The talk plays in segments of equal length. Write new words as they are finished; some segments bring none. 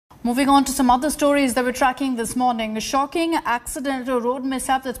Moving on to some other stories that we're tracking this morning. A shocking accidental road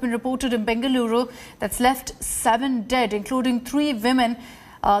mishap that's been reported in Bengaluru that's left 7 dead, including 3 women.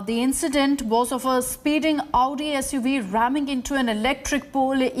 The incident was of a speeding Audi SUV ramming into an electric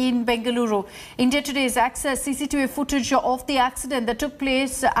pole in Bengaluru. India Today's access CCTV footage of the accident that took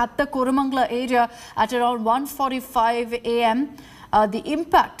place at the Koramangala area at around 1:45 a.m. The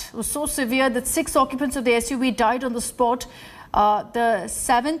impact was so severe that 6 occupants of the SUV died on the spot. The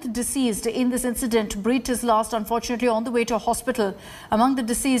 7th deceased in this incident breathed his last, unfortunately, on the way to a hospital. Among the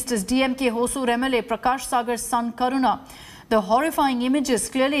deceased is DMK Hosur MLA Prakash Sagar's son Karuna. The horrifying images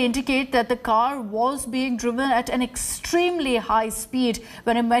clearly indicate that the car was being driven at an extremely high speed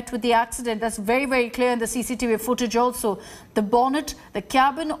when it met with the accident. That's very, very clear in the CCTV footage also. The bonnet, the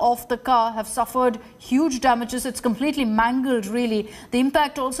cabin of the car have suffered huge damages. It's completely mangled, really. The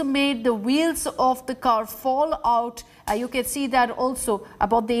impact also made the wheels of the car fall out. You can see that also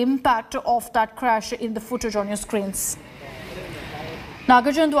about the impact of that crash in the footage on your screens.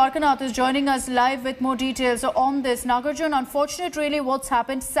 Nagarjun Dwarkanath is joining us live with more details on this. Nagarjun, unfortunate really what's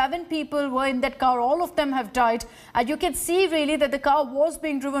happened. 7 people were in that car. All of them have died. And you can see really that the car was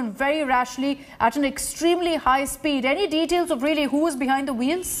being driven very rashly at an extremely high speed. Any details of really who was behind the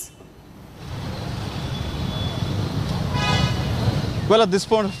wheels? Well, at this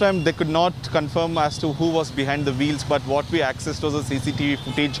point of time, they could not confirm as to who was behind the wheels, but what we accessed was the CCTV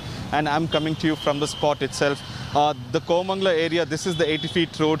footage, and I'm coming to you from the spot itself. The Koramangala area, this is the 80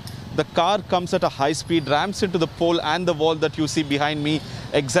 feet road. The car comes at a high speed, rams into the pole and the wall that you see behind me.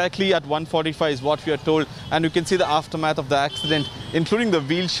 Exactly at 1:45 is what we are told, and you can see the aftermath of the accident, including the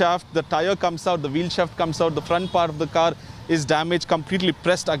wheel shaft. The tire comes out, the wheel shaft comes out, the front part of the car is damaged, completely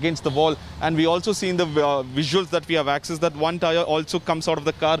pressed against the wall. And we also see in the visuals that we have access that one tire also comes out of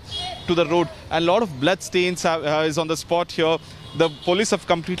the car to the road, and a lot of blood stains is on the spot here. The police have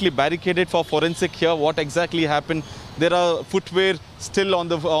completely barricaded for forensic here. What exactly happened? There are footwear still on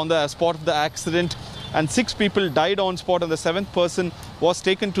the spot of the accident, and 6 people died on spot, and the 7th person was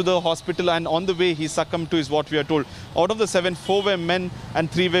taken to the hospital, and on the way he succumbed to, is what we are told. Out of the 7, 4 were men and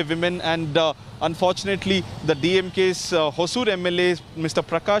 3 were women, and unfortunately the DMK's Hosur MLA, Mr.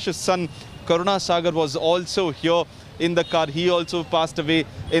 Prakash's son Karuna Sagar, was also here in the car. He also passed away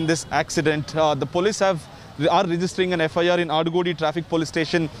in this accident. The police are registering an FIR in Adugodi Traffic Police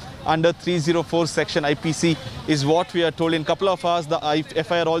Station under 304 section IPC, is what we are told. In a couple of hours, the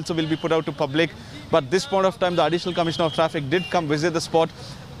FIR also will be put out to public. But this point of time, the Additional Commissioner of Traffic did come visit the spot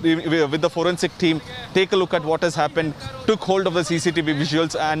with the forensic team, take a look at what has happened, took hold of the CCTV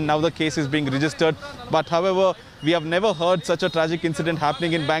visuals, and now the case is being registered. But however, we have never heard such a tragic incident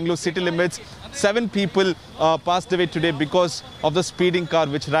happening in Bangalore city limits. 7 people passed away today because of the speeding car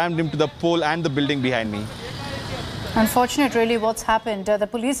which rammed into the pole and the building behind me. Unfortunate really what's happened. The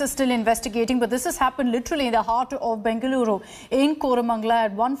police are still investigating, but this has happened literally in the heart of Bengaluru in Koramangala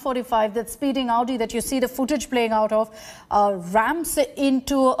at 1:45. That speeding Audi that you see the footage playing out of rams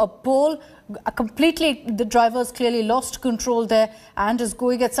into a pole. Completely, the driver's clearly lost control there and is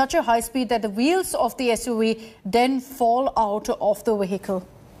going at such a high speed that the wheels of the SUV then fall out of the vehicle.